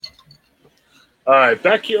All right,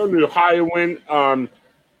 back here on the Ohioan.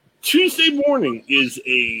 Tuesday morning is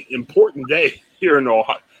a important day here in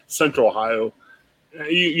Central Ohio.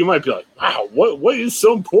 You might be like, wow, what is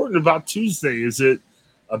so important about Tuesday? Is it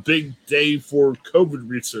a big day for COVID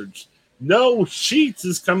research? No, Sheetz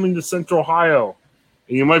is coming to Central Ohio.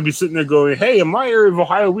 And you might be sitting there going, hey, in my area of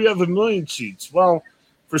Ohio, we have 1,000,000 Sheetz. Well,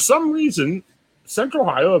 for some reason, Central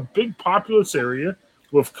Ohio, a big populous area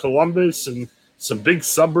with Columbus and some big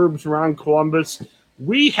suburbs around Columbus,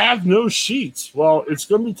 we have no Sheetz. Well, it's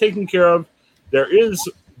going to be taken care of. There is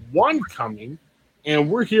one coming, and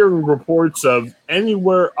we're hearing reports of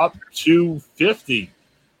anywhere up to 50.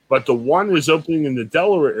 But the one is opening in the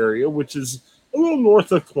Delaware area, which is a little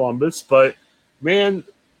north of Columbus. But, man,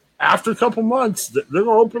 after a couple months, they're going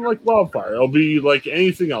to open like wildfire. It'll be like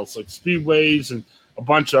anything else, like speedways and a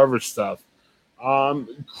bunch of other stuff.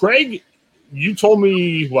 Craig, you told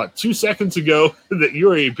me, 2 seconds ago that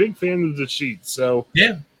you're a big fan of the Sheetz. So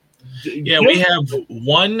yeah, we have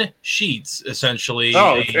one Sheetz essentially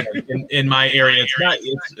in my area.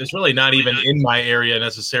 It's really not even in my area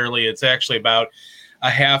necessarily. It's actually about a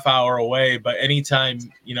half hour away. But anytime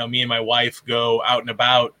me and my wife go out and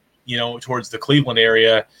about, towards the Cleveland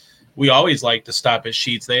area, we always like to stop at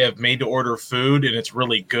Sheetz. They have made to order food, and it's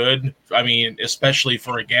really good. I mean, especially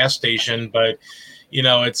for a gas station, but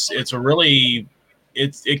it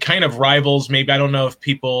kind of rivals. Maybe I don't know if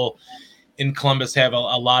people in Columbus have a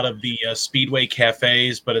lot of the Speedway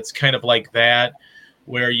cafes, but it's kind of like that,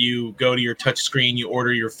 where you go to your touch screen, you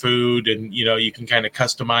order your food, and you can kind of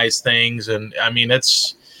customize things. And I mean,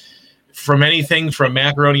 it's from anything from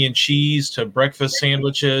macaroni and cheese to breakfast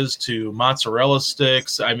sandwiches to mozzarella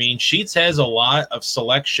sticks. I mean, Sheetz has a lot of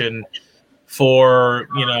selection for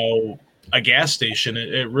a gas station.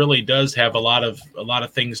 It really does have a lot of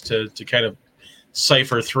things to kind of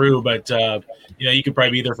cipher through, but you could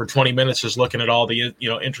probably be there for 20 minutes just looking at all the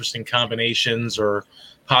interesting combinations or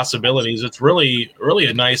possibilities. It's really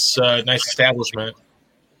a nice establishment.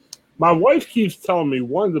 My wife keeps telling me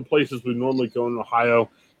one of the places we normally go in Ohio,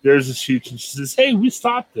 there's a Sheetz, and she says, hey, we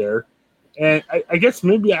stopped there. And I guess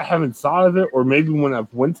maybe I haven't thought of it, or maybe when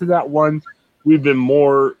I've went to that one, we've been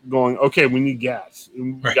more going, okay, we need gas,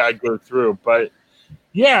 and we got to go through. But,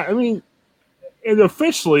 yeah, I mean, and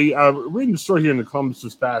officially, reading the story here in the Columbus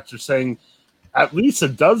Dispatch, they're saying at least a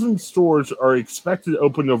dozen stores are expected to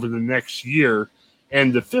open over the next year,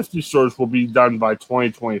 and the 50 stores will be done by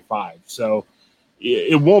 2025. So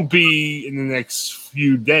it won't be in the next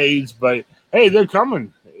few days, but, hey, they're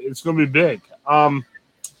coming. It's going to be big. Have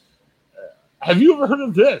you ever heard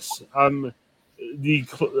of this? The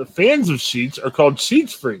fans of Sheetz are called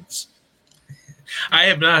Sheetz freaks. I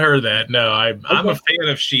have not heard that. No, I'm a fan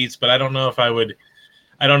of Sheetz, but I don't know if I would.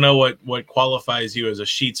 I don't know what qualifies you as a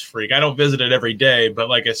Sheetz freak. I don't visit it every day, but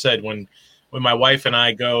like I said, when my wife and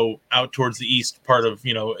I go out towards the east part of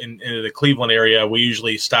into the Cleveland area, we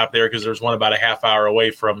usually stop there because there's one about a half hour away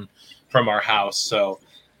from our house. So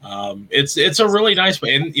it's a really nice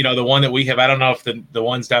one. And the one that we have, I don't know if the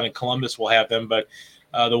ones down in Columbus will have them, but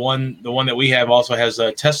the one that we have also has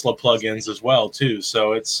Tesla plugins as well too.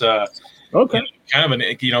 So it's okay. Kind of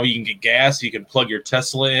you can get gas, you can plug your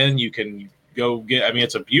Tesla in, you can go get. I mean,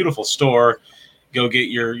 it's a beautiful store. Go get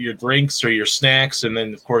your drinks or your snacks, and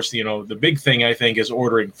then of course the big thing I think is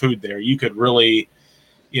ordering food there. You could really,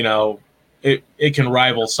 it can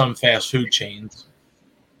rival some fast food chains.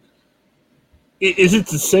 Is it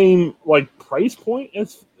the same price point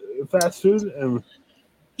as fast food? And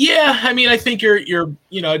yeah, I mean, I think you're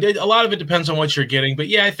a lot of it depends on what you're getting, but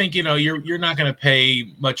yeah, I think you're not going to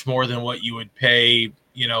pay much more than what you would pay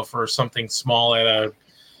for something small at a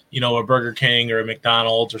Burger King or a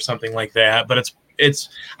McDonald's or something like that. But it's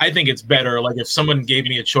I think it's better. Like if someone gave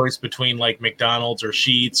me a choice between like McDonald's or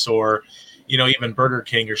Sheetz or even Burger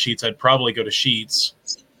King or Sheetz, I'd probably go to Sheetz.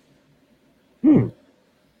 I'm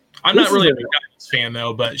not really a McDonald's fan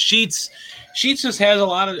though, but Sheetz just has a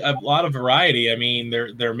lot of variety. I mean,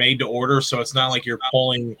 they're made to order, so it's not like you're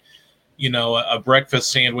pulling, a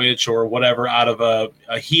breakfast sandwich or whatever out of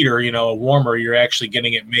a heater, a warmer. You're actually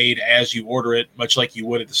getting it made as you order it, much like you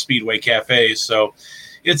would at the Speedway cafes. So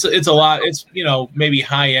it's a lot. It's maybe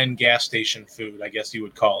high end gas station food, I guess you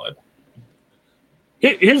would call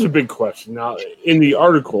it. Here's a big question now in the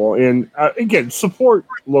article, and again, support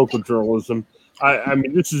local journalism. I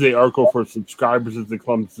mean, this is an article for subscribers of the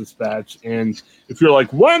Columbus Dispatch, and if you're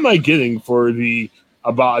like, what am I getting for the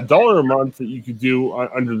about $1 a month that you could do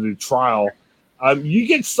under the trial, you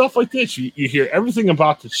get stuff like this. You hear everything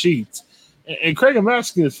about the Sheetz. And Craig, I'm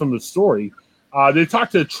asking this from the story. They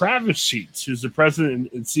talked to Travis Sheetz, who's the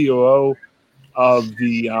president and COO of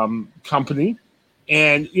the company,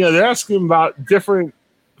 and they're asking about different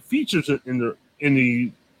features in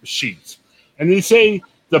the Sheetz, and they say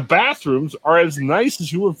the bathrooms are as nice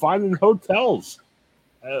as you would find in hotels.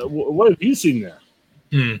 What have you seen there?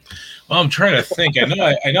 Well, I'm trying to think.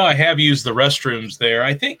 I know I have used the restrooms there.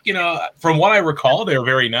 I think, from what I recall, they're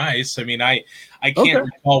very nice. I mean, I can't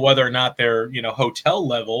recall whether or not they're, hotel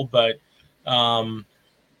level, but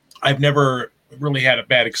I've never really had a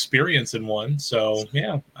bad experience in one. So,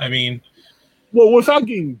 yeah, I mean. Well, without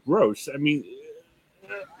getting gross, I mean,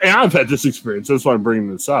 and I've had this experience. That's why I'm bringing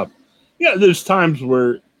this up. Yeah, there's times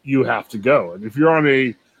where you have to go. And if you're on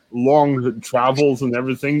a long travels and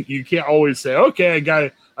everything, you can't always say, okay,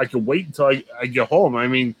 I can wait until I get home. I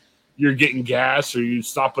mean, you're getting gas or you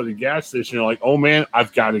stop at a gas station, you're like, oh man,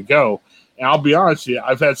 I've got to go. And I'll be honest with you,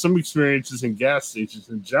 I've had some experiences in gas stations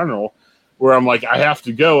in general where I'm like, I have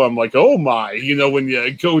to go. I'm like, oh my, when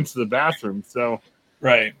you go into the bathroom. So,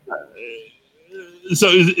 right. So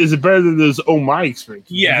is it better than those oh my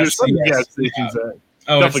experiences? Yes. Gas stations that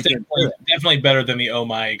it's definitely better than the oh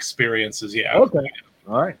my experiences. Yeah. Okay.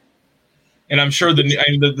 All right. And I'm sure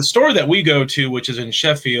the store that we go to, which is in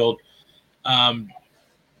Sheffield,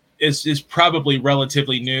 is probably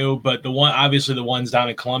relatively new, but the ones down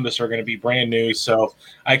in Columbus are going to be brand new. So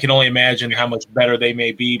I can only imagine how much better they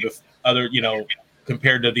may be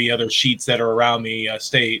compared to the other Sheetz that are around the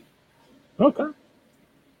state. Okay.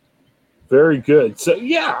 Very good. So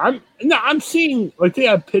yeah, I'm seeing like they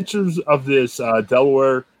have pictures of this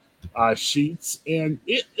Delaware Sheetz, and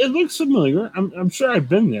it looks familiar. I'm sure I've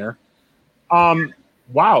been there.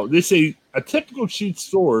 Wow, they say a typical Sheetz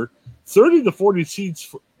store, 30 to 40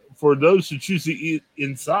 seats for those who choose to eat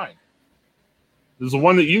inside. Does the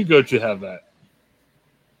one that you go to have that?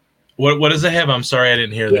 What does it have? I'm sorry, I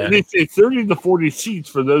didn't hear that. They say 30 to 40 seats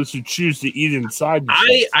for those who choose to eat inside.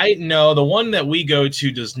 I know the one that we go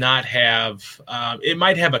to does not have. It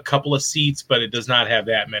might have a couple of seats, but it does not have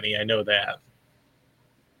that many. I know that.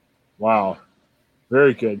 Wow,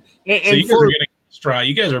 very good. And so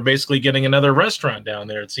you guys are basically getting another restaurant down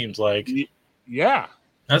there. It seems like. Yeah,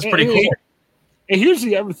 that's pretty cool. And here's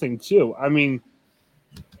the other thing too. I mean,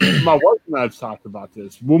 my wife and I have talked about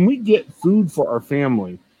this. When we get food for our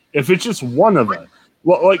family, if it's just one of us,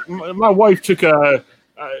 well, like my wife took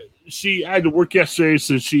she had to work yesterday,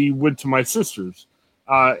 so she went to my sister's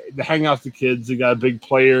to hang out with the kids. They got a big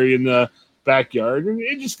play area in the backyard, and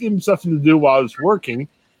it just gave them something to do while I was working.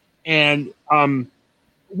 And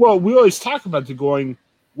well, we always talk about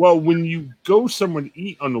when you go somewhere to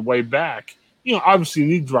eat on the way back, obviously you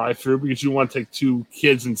need drive-through because you want to take two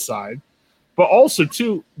kids inside. But also,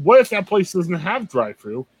 too, what if that place doesn't have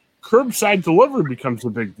drive-through? Curbside delivery becomes a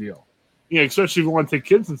big deal. Especially if you want to take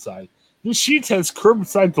kids inside. This Sheetz has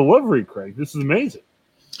curbside delivery, Craig. This is amazing.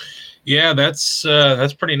 Yeah, that's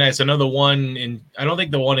pretty nice. I know I don't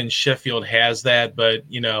think the one in Sheffield has that, but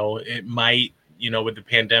it might, with the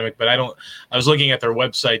pandemic. But I was looking at their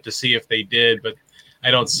website to see if they did, but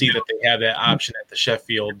I don't see that they have that option at the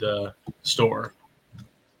Sheffield store.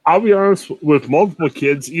 I'll be honest, with multiple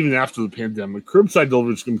kids, even after the pandemic, curbside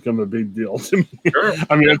delivery is going to become a big deal to me. Sure.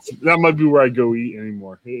 I mean, that might be where I go eat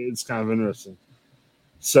anymore. It's kind of interesting.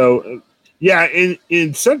 So, yeah,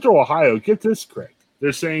 in Central Ohio, get this, Craig.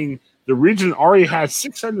 They're saying the region already has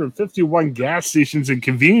 651 gas stations and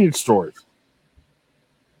convenience stores.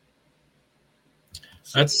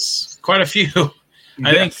 That's quite a few.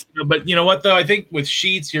 I think, but you know what, though? I think with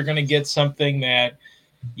Sheetz, you're going to get something that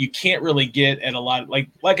you can't really get at a lot.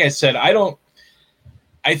 Like I said,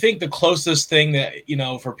 I think the closest thing that,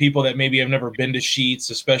 for people that maybe have never been to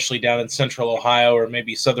Sheetz, especially down in Central Ohio or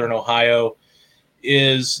maybe Southern Ohio,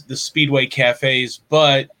 is the Speedway cafes.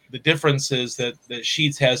 But the difference is that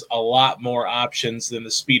Sheetz has a lot more options than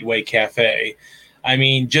the Speedway cafe. I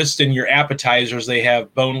mean, just in your appetizers, they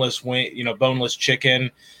have boneless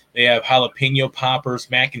chicken. They have jalapeno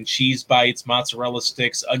poppers, mac and cheese bites, mozzarella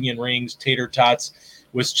sticks, onion rings, tater tots,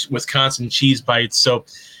 Wisconsin cheese bites. So,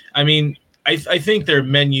 I mean, I think their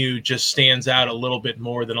menu just stands out a little bit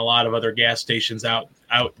more than a lot of other gas stations out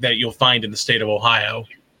that you'll find in the state of Ohio.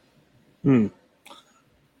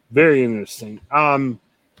 Very interesting.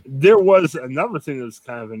 There was another thing that was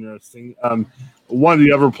kind of interesting. One of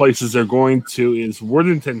the other places they're going to is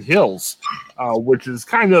Worthington Hills, which is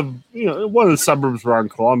kind of, one of the suburbs around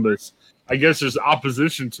Columbus. I guess there's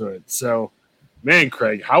opposition to it. So, man,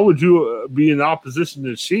 Craig, how would you be in opposition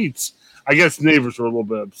to Sheetz? I guess neighbors were a little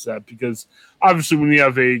bit upset because obviously when you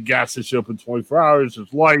have a gas station open 24 hours,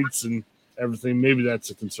 there's lights and everything. Maybe that's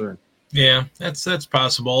a concern. Yeah, that's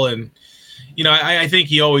possible. And, I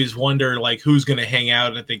think you always wonder, like, who's going to hang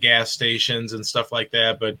out at the gas stations and stuff like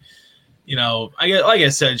that. But like I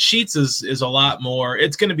said, Sheetz is a lot more.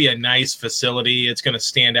 It's going to be a nice facility. It's going to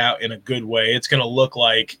stand out in a good way. It's going to look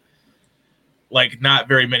like not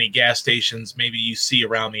very many gas stations maybe you see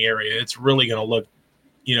around the area. It's really going to look,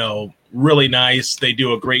 really nice. They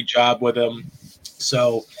do a great job with them.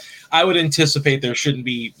 So I would anticipate there shouldn't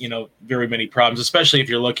be, very many problems, especially if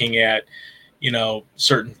you're looking at,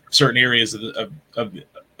 certain areas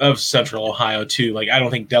of Central Ohio too. Like I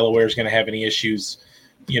don't think Delaware is going to have any issues,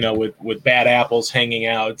 with bad apples hanging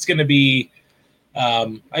out. It's going to be,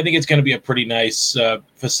 I think it's going to be a pretty nice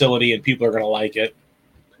facility, and people are going to like it.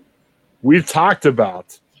 We've talked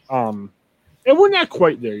about, and we're not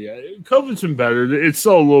quite there yet. COVID's been better. It's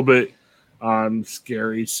still a little bit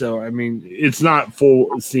scary. So, I mean, it's not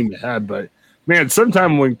full steam ahead, but man,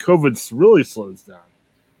 sometime when COVID really slows down,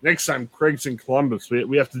 next time Craig's in Columbus,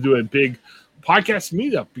 we have to do a big podcast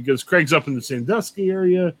meetup because Craig's up in the Sandusky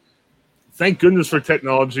area. Thank goodness for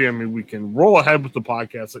technology. I mean, we can roll ahead with the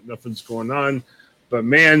podcast like nothing's going on. But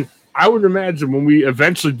man, I would imagine when we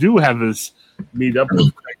eventually do have this meetup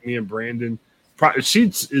with Craig, me, and Brandon,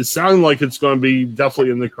 Sheetz is sounding like it's going to be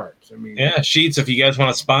definitely in the cards. I mean, yeah, Sheetz, if you guys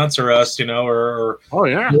want to sponsor us, or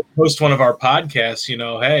host one of our podcasts,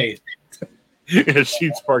 hey, yeah,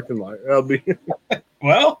 Sheetz parking lot. That'll be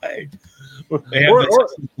well, hey, they have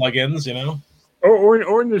plugins,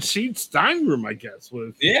 or in the Sheetz dining room, I guess.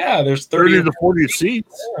 With there's 30 to 40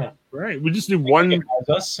 seats. Yeah. Right, we just need one.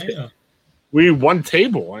 We need one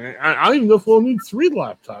table. I don't even know if we'll need 3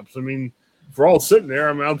 laptops. I mean, if we're all sitting there,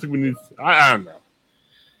 I don't think we need. I don't know.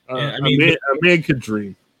 A man could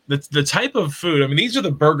dream. The type of food. I mean, these are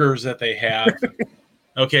the burgers that they have.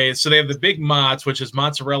 Okay, so they have the big mozz, which is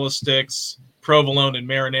mozzarella sticks, provolone, and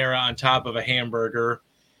marinara on top of a hamburger,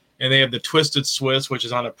 and they have the twisted Swiss, which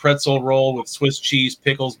is on a pretzel roll with Swiss cheese,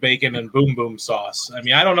 pickles, bacon, and boom boom sauce. I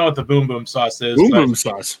mean, I don't know what the boom boom sauce is. Boom boom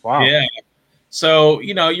sauce. Wow. Yeah. So,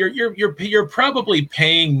 you're probably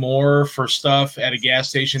paying more for stuff at a gas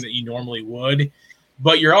station that you normally would,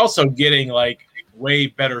 but you're also getting like way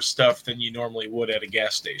better stuff than you normally would at a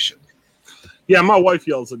gas station. Yeah, my wife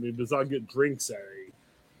yells at me because I'll get drinks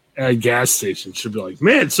at a gas station. She'll be like,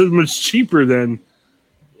 man, it's so much cheaper than,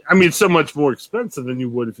 it's so much more expensive than you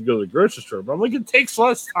would if you go to the grocery store. But I'm like, it takes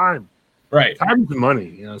less time. Right. Time's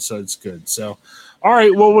money, so it's good. So, all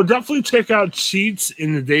right, well, we'll definitely check out Sheetz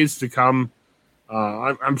in the days to come.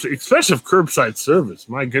 I'm especially if curbside service.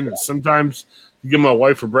 My goodness, sometimes to give my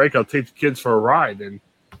wife a break, I'll take the kids for a ride, and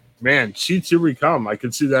man, Sheetz, here we come. I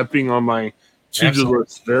could see that being on my to-do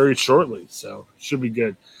list very shortly, so should be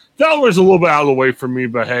good. Delaware's a little bit out of the way for me,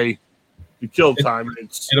 but hey, you kill time.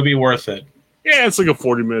 It'll be worth it. Yeah, it's like a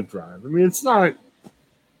 40-minute drive. I mean, it's not.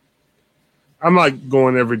 I'm not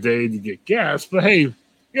going every day to get gas, but hey,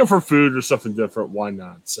 for food or something different, why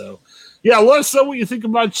not? So. Yeah, let us know what you think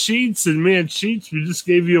about Sheetz. And man, Sheetz, we just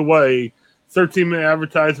gave you away 13-minute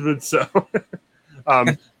advertisement. So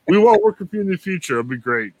we won't work with you in the future. It'll be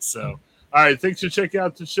great. So, all right, thanks for checking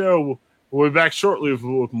out the show. We'll be back shortly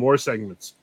with more segments.